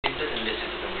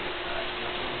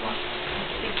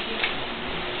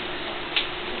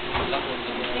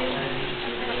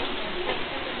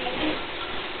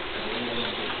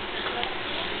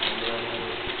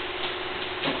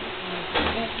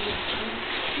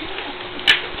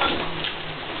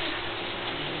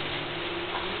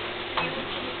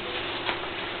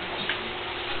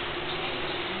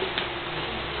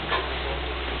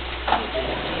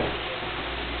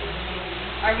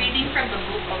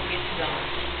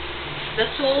The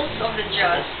souls of the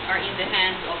just are in the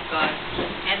hands of God,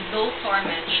 and no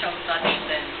torment shall touch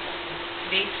them.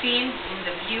 They seemed in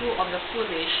the view of the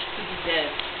foolish to be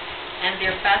dead, and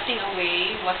their passing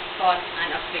away was thought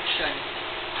an affliction,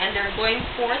 and their going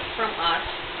forth from us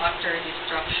utter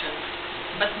destruction.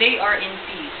 But they are in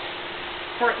peace.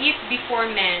 For if before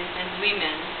men and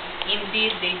women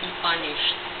indeed they be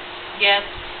punished, yet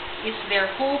is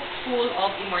their hope full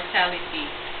of immortality.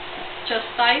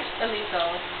 Chastised a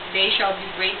little, they shall be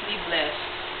greatly blessed,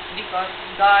 because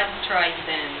God tried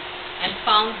them, and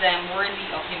found them worthy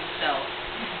of himself.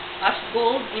 As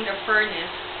gold in the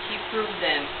furnace, he proved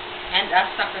them, and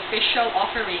as sacrificial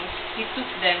offerings, he took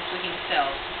them to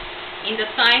himself. In the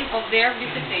time of their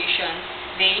visitation,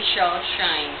 they shall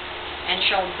shine, and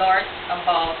shall dart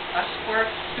about as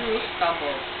sparks through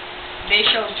stubble. They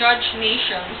shall judge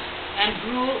nations,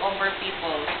 and rule over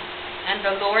peoples, and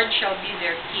the Lord shall be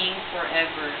their king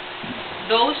forever.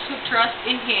 Those who trust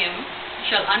in him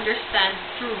shall understand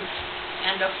truth,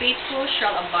 and the faithful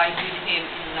shall abide with him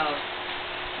in love.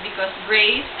 Because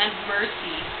grace and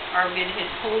mercy are with his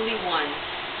Holy One,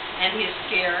 and his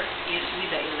care is with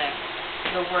the elect.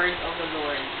 The word of the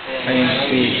Lord. Thanks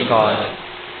be to God.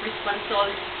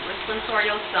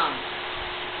 Responsorial Psalm.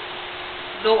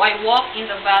 Though I walk in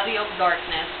the valley of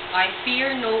darkness, I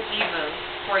fear no evil,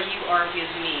 for you are with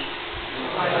me.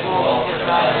 Though I walk in the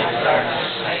valley of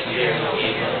darkness, I fear no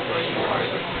evil, for you are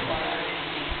with me.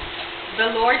 The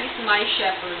Lord is my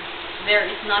shepherd, there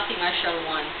is nothing I shall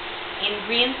want. In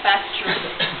green pastures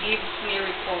gives me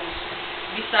repose.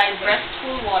 Beside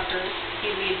restful waters he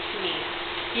leads me.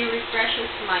 He refreshes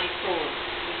my soul.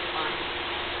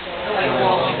 Though I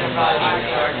walk in the valley of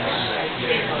darkness, I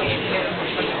fear no evil,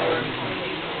 for you are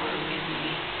with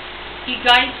me. He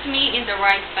guides me in the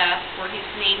right path for his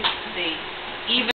name's sake. Even